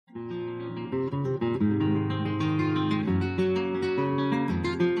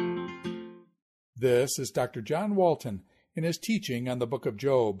This is Dr. John Walton in his teaching on the book of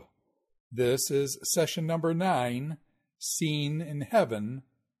Job. This is session number 9, Seen in Heaven,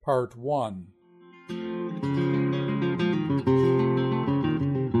 Part 1.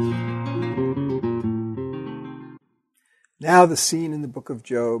 Now the scene in the book of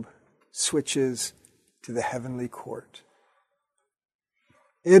Job switches to the heavenly court.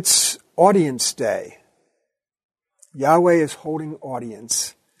 It's audience day. Yahweh is holding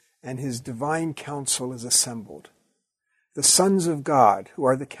audience, and his divine council is assembled. The sons of God, who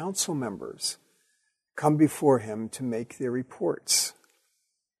are the council members, come before him to make their reports.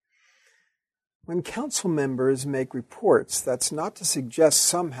 When council members make reports, that's not to suggest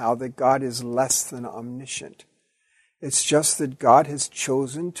somehow that God is less than omniscient. It's just that God has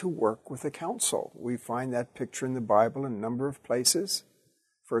chosen to work with a council. We find that picture in the Bible in a number of places.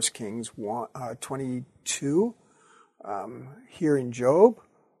 1 Kings 22, here in Job,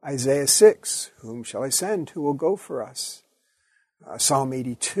 Isaiah 6, whom shall I send? Who will go for us? Psalm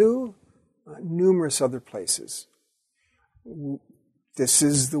 82, numerous other places. This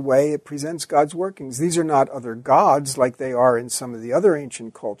is the way it presents God's workings. These are not other gods like they are in some of the other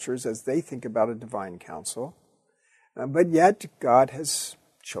ancient cultures as they think about a divine council. But yet, God has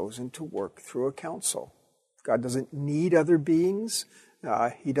chosen to work through a council. God doesn't need other beings.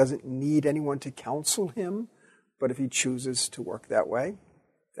 He doesn't need anyone to counsel him. But if he chooses to work that way,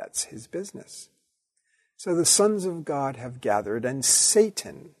 that's his business. So the sons of God have gathered, and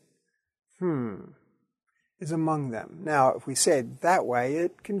Satan, is among them. Now, if we say it that way,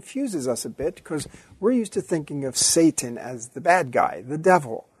 it confuses us a bit because we're used to thinking of Satan as the bad guy, the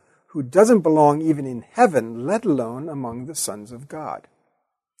devil, who doesn't belong even in heaven, let alone among the sons of God.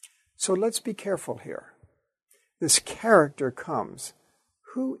 So let's be careful here. This character comes.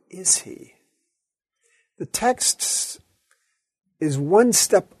 Who is he? The text is one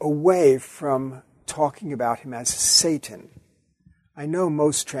step away from talking about him as Satan. I know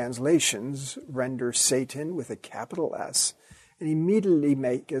most translations render Satan with a capital S and immediately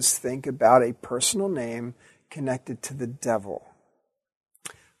make us think about a personal name connected to the devil.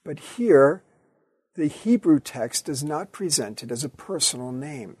 But here, the Hebrew text does not present it as a personal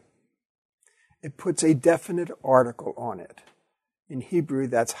name. It puts a definite article on it. In Hebrew,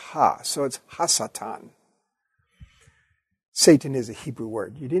 that's ha, so it's Hasatan. Satan is a Hebrew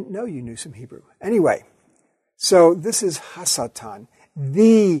word. You didn't know you knew some Hebrew. Anyway, so this is Hasatan,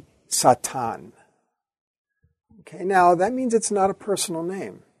 the Satan. Okay, now that means it's not a personal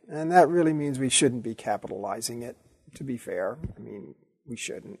name. And that really means we shouldn't be capitalizing it, to be fair. I mean, we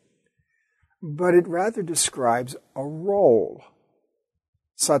shouldn't. But it rather describes a role.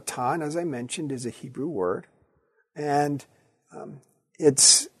 Satan, as I mentioned, is a Hebrew word. And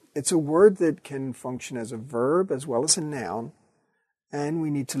it's a word that can function as a verb as well as a noun. And we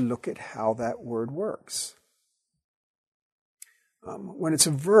need to look at how that word works. When it's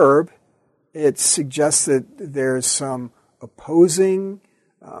a verb, it suggests that there's some opposing,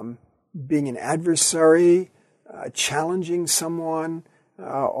 being an adversary, challenging someone,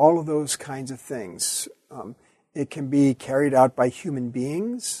 all of those kinds of things. It can be carried out by human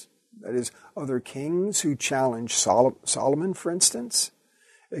beings, that is, other kings who challenge Solomon, for instance.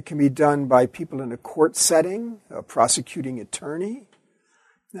 It can be done by people in a court setting, a prosecuting attorney.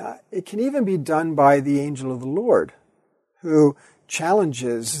 It can even be done by the angel of the Lord, who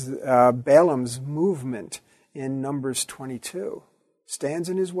challenges Balaam's movement in Numbers 22, stands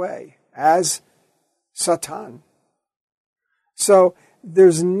in his way as Satan. So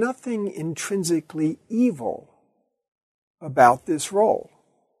there's nothing intrinsically evil about this role.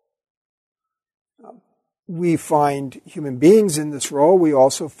 We find human beings in this role. We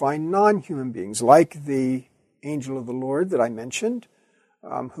also find non-human beings, like the angel of the Lord that I mentioned,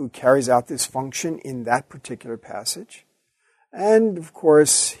 who carries out this function in that particular passage. And, of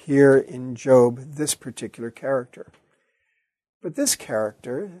course, here in Job, this particular character. But this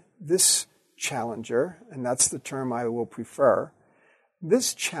character, this challenger, and that's the term I will prefer,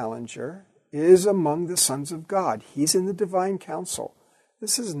 this challenger is among the sons of God. He's in the divine council.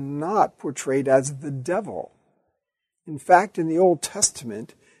 This is not portrayed as the devil. In fact, in the Old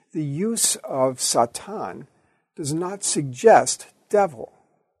Testament, the use of Satan does not suggest devil.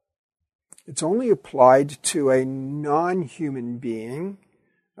 It's only applied to a non-human being,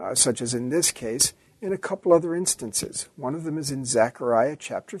 such as in this case, in a couple other instances. One of them is in Zechariah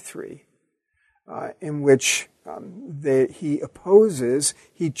chapter 3, in which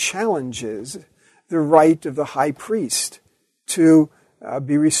he challenges the right of the high priest to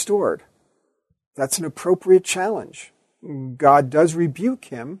be restored. That's an appropriate challenge. God does rebuke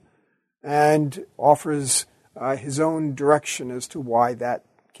him and offers his own direction as to why that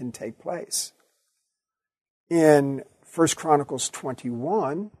can take place. In 1 Chronicles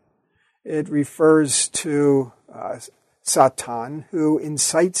 21, it refers to Satan, who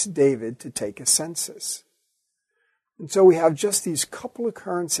incites David to take a census. And so we have just these couple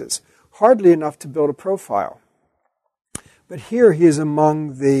occurrences, hardly enough to build a profile. But here he is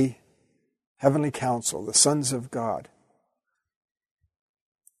among the heavenly council, the sons of God.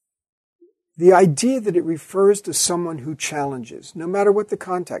 The idea that it refers to someone who challenges, no matter what the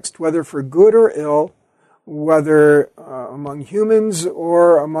context, whether for good or ill, whether among humans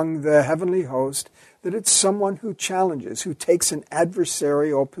or among the heavenly host, that it's someone who challenges, who takes an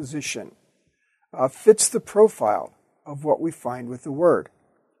adversarial position, fits the profile of what we find with the word.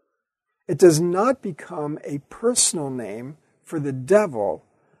 It does not become a personal name for the devil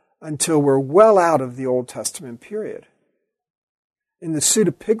until we're well out of the Old Testament period. In the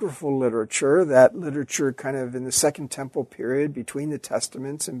pseudepigraphal literature, that literature kind of in the Second Temple period, between the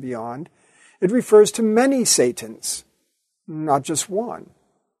Testaments and beyond, it refers to many Satans, not just one.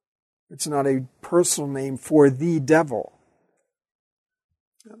 It's not a personal name for the devil.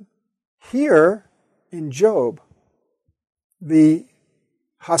 Here in Job, the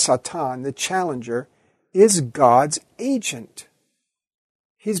Hasatan, the challenger, is God's agent.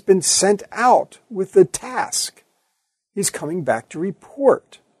 He's been sent out with the task. He's coming back to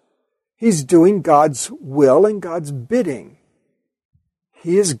report. He's doing God's will and God's bidding.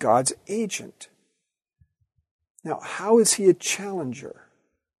 He is God's agent. Now, how is he a challenger?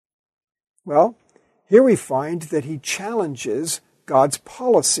 Well, here we find that he challenges God's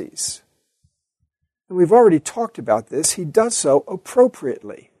policies. And we've already talked about this. He does so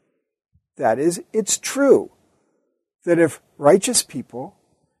appropriately. That is, it's true that if righteous people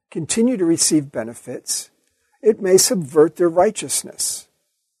continue to receive benefits, it may subvert their righteousness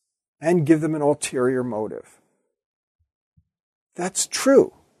and give them an ulterior motive. That's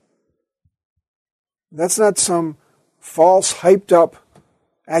true. That's not some false, hyped up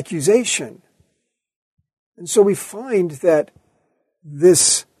accusation. And so we find that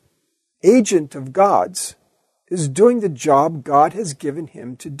this agent of God's is doing the job God has given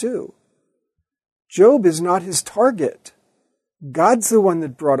him to do. Job is not his target. God's the one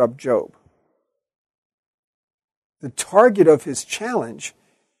that brought up Job. The target of his challenge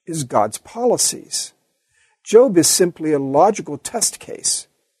is God's policies. Job is simply a logical test case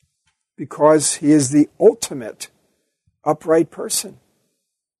because he is the ultimate upright person.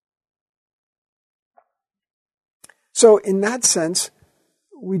 So in that sense,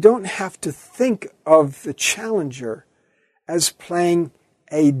 we don't have to think of the challenger as playing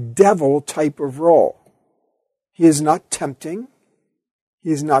a devil type of role. He is not tempting. He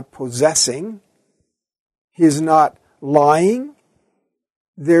is not possessing. He is not lying.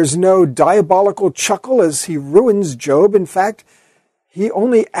 There's no diabolical chuckle as he ruins Job. In fact, he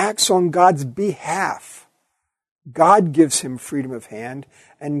only acts on God's behalf. God gives him freedom of hand,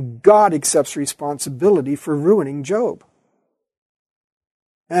 and God accepts responsibility for ruining Job.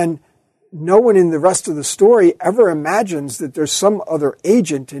 And no one in the rest of the story ever imagines that there's some other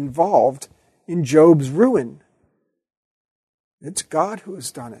agent involved in Job's ruin. It's God who has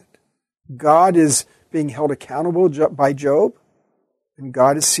done it. God is being held accountable by Job, and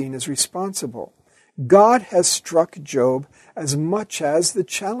God is seen as responsible. God has struck Job as much as the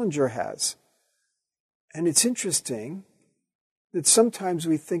challenger has. And it's interesting that sometimes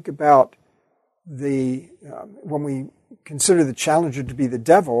we think about when we consider the challenger to be the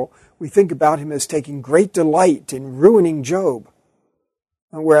devil, we think about him as taking great delight in ruining Job,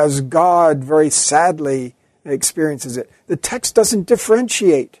 whereas God very sadly experiences it. The text doesn't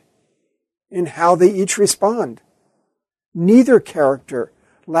differentiate in how they each respond. Neither character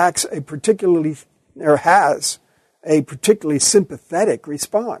has a particularly sympathetic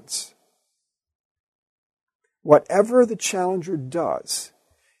response. Whatever the challenger does,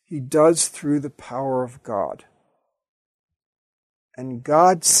 he does through the power of God. And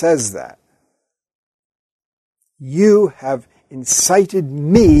God says that. You have incited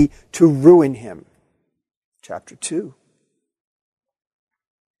me to ruin him. Chapter 2.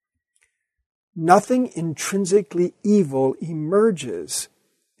 Nothing intrinsically evil emerges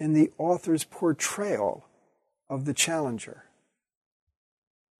in the author's portrayal of the challenger.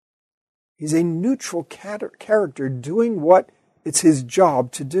 He's a neutral character doing what it's his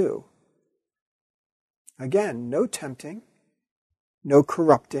job to do. Again, no tempting, no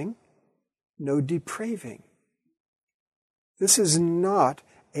corrupting, no depraving. This is not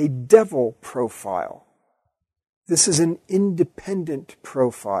a devil profile. This is an independent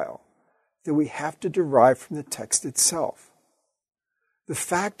profile that we have to derive from the text itself. The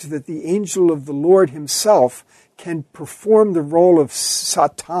fact that the angel of the Lord himself can perform the role of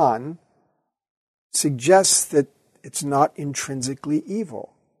Satan suggests that it's not intrinsically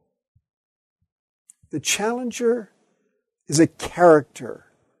evil. The challenger is a character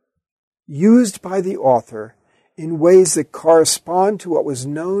used by the author in ways that correspond to what was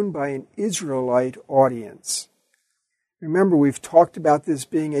known by an Israelite audience. Remember, we've talked about this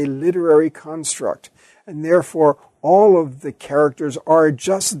being a literary construct, and therefore all of the characters are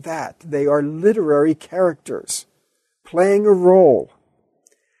just that. They are literary characters, playing a role.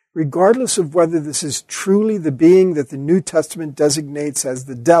 Regardless of whether this is truly the being that the New Testament designates as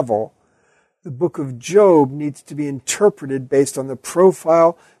the devil, the book of Job needs to be interpreted based on the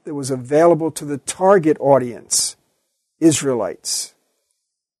profile that was available to the target audience, Israelites,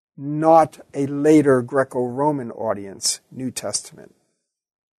 not a later Greco-Roman audience, New Testament.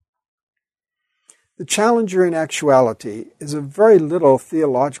 The challenger in actuality is of very little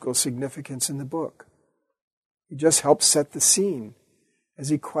theological significance in the book. He just helps set the scene as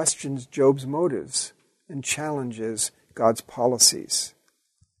he questions Job's motives and challenges God's policies.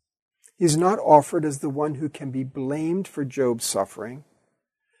 He's not offered as the one who can be blamed for Job's suffering,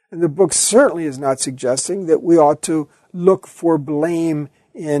 and the book certainly is not suggesting that we ought to look for blame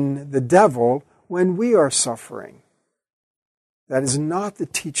in the devil when we are suffering. That is not the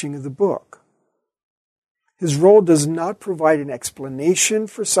teaching of the book. His role does not provide an explanation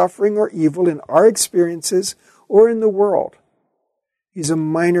for suffering or evil in our experiences or in the world. He's a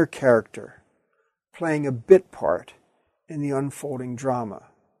minor character, playing a bit part in the unfolding drama.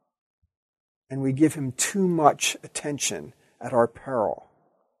 And we give him too much attention at our peril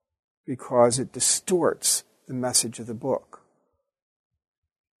because it distorts the message of the book.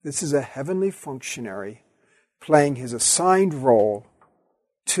 This is a heavenly functionary playing his assigned role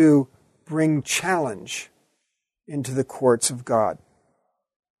to bring challenge into the courts of God.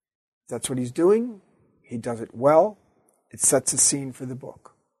 That's what he's doing. He does it well. It sets a scene for the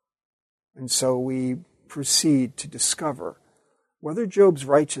book. And so we proceed to discover whether Job's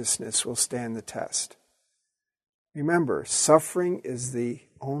righteousness will stand the test. Remember, suffering is the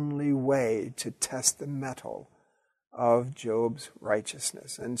only way to test the mettle of Job's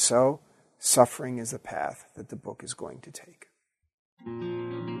righteousness. And so, suffering is the path that the book is going to take.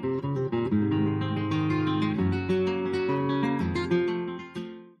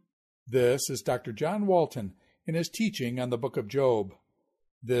 This is Dr. John Walton in his teaching on the book of Job.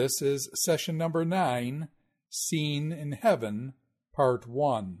 This is session number 9, Seen in Heaven, Part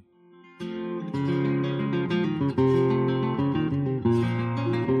 1.